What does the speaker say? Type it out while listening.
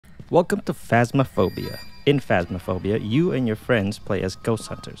Welcome to Phasmophobia. In Phasmophobia, you and your friends play as ghost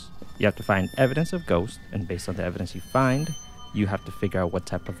hunters. You have to find evidence of ghosts, and based on the evidence you find, you have to figure out what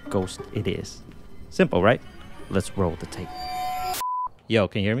type of ghost it is. Simple, right? Let's roll the tape. Yo,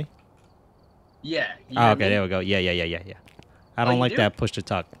 can you hear me? Yeah. Oh, okay, there we go. Yeah. I don't like that push to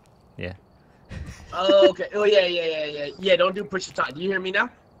talk. Yeah. Oh, okay. Oh, yeah. Yeah, don't do push to talk. Do you hear me now?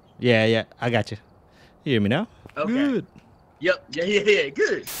 Yeah, I got you. You hear me now? Okay. Good. Yep. Yeah.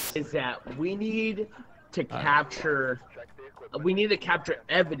 Good. Is that we need to capture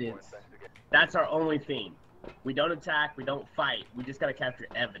evidence. That's our only thing. We don't attack, we don't fight. We just gotta capture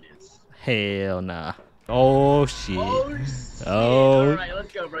evidence. Hell nah. Oh shit. Oh shit. Oh. Alright,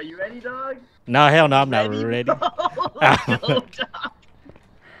 let's go, bro. You ready, dog? No, hell no, I'm not ready. Let's go, dog.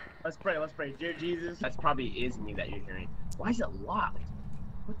 Let's pray. Dear Jesus, that's probably is me that you're hearing. Why is it locked?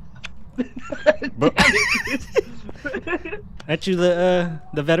 Bro. Aren't you the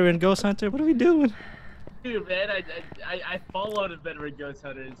veteran ghost hunter? What are we doing? Dude, man, I follow the veteran ghost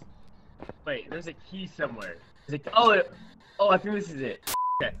hunters. Wait, there's a key somewhere. Oh, I think this is it.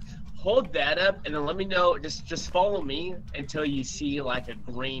 Okay, hold that up and then let me know. Just follow me until you see like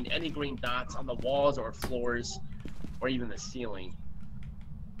any green dots on the walls or floors, or even the ceiling.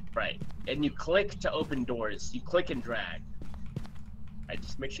 Right, and you click to open doors. You click and drag. Alright,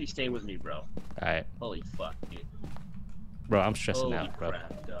 just make sure you stay with me, bro. Alright. Holy fuck, dude. Bro, I'm stressing Holy out, bro.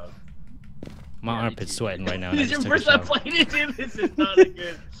 Crap, dog. My armpit's sweating right now. This is your first time playing it, dude. This is not a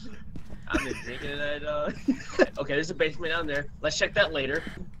good. I'm just drinking that, dog. Okay, there's a basement down there. Let's check that later.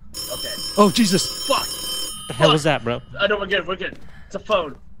 Okay. Oh, Jesus. Fuck. The hell was that, bro? Oh, no, we're good. It's a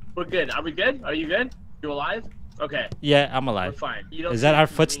phone. We're good. Are we good? Are you good? You alive? Okay. Yeah, I'm alive. We're fine. You don't is that our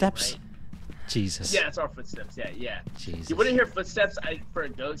green, footsteps? right? Jesus. Yeah, it's our footsteps. Yeah. Jesus. You wouldn't hear footsteps for a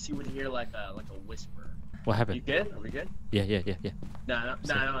ghost. You would hear like a whisper. What happened? You good? Are we good? Yeah. No, I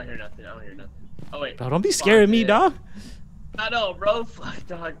don't hear nothing. Oh wait. Oh, don't be scaring me, dog. I know, bro. Fuck,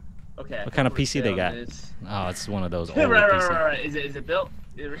 dog. Okay. What kind of PC they got? Oh, it's one of those old PC. Right. Is it built?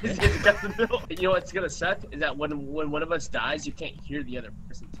 Is it custom built? You know what's gonna suck is that when one of us dies, you can't hear the other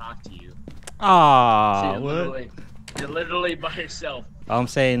person talk to you. Ah, So you're literally by yourself. All I'm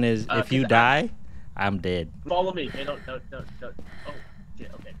saying is, if you die, I'm dead. Follow me. Hey, don't. Oh,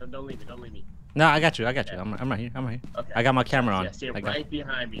 shit. Okay. Don't leave me. No, I got you. I'm right here. Okay. I got my camera on. Yeah, stay right right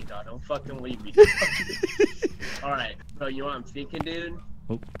behind me, dog. Don't fucking leave me. All right, bro. You know what I'm thinking, dude?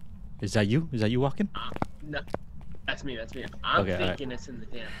 Oh, is that you? Is that you walking? No, that's me. I'm thinking it's in the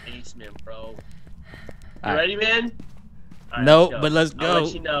damn basement, bro. You ready, man? Right, no, but let's go. I'll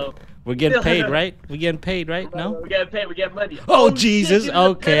let you know. We're getting paid, right? We getting paid, right? No? We getting paid. We get money. Oh, Jesus. Shit,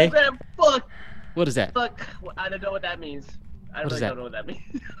 okay. Fuck. What is that? Fuck. I don't know what that means. I really don't know what that means.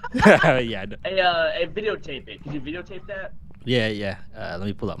 Yeah. Hey, videotape it. Could you videotape that? Yeah. Let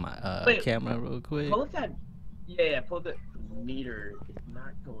me pull up my camera real quick. Pull up that. Yeah. Pull the meter. It's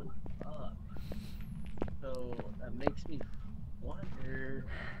not going up. So that makes me wonder.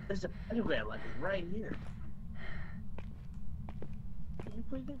 There's a pentagram like right here. Are you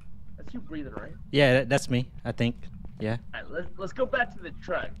breathing? That's you breathing, right? Yeah, that's me. I think. Yeah. All right, let's go back to the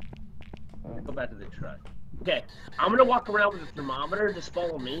truck. Okay, I'm gonna walk around with a thermometer. Just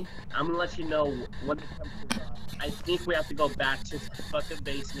follow me. I'm gonna let you know when it comes to. I think we have to go back to the fucking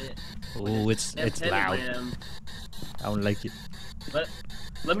basement. Oh, it's loud. I don't like it.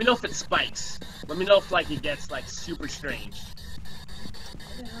 Let me know if it spikes. Let me know if like it gets like super strange.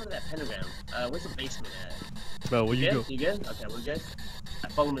 Where the hell is that pentagram? Where's the basement at? Bro, where you go? You good? Okay, we're good.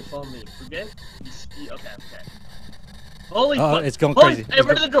 Follow me. We're good? Okay. Holy fuck. It's going crazy. Hey,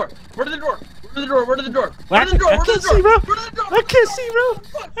 where to the door? Where to the door? I can't see, bro. I can't see, bro.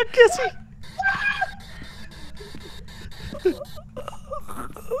 I can't see.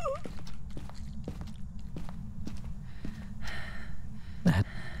 Matt,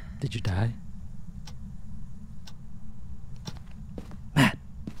 did you die? Matt.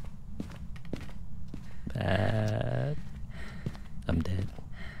 I'm dead.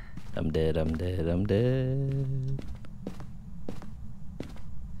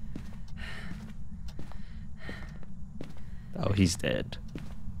 Oh, he's dead.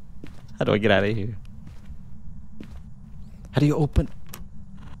 How do I get out of here? How do you open?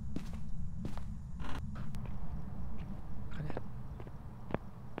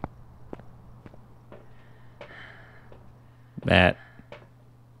 Matt,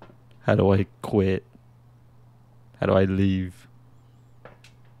 how do I quit? How do I leave?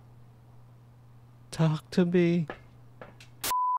 Talk to me.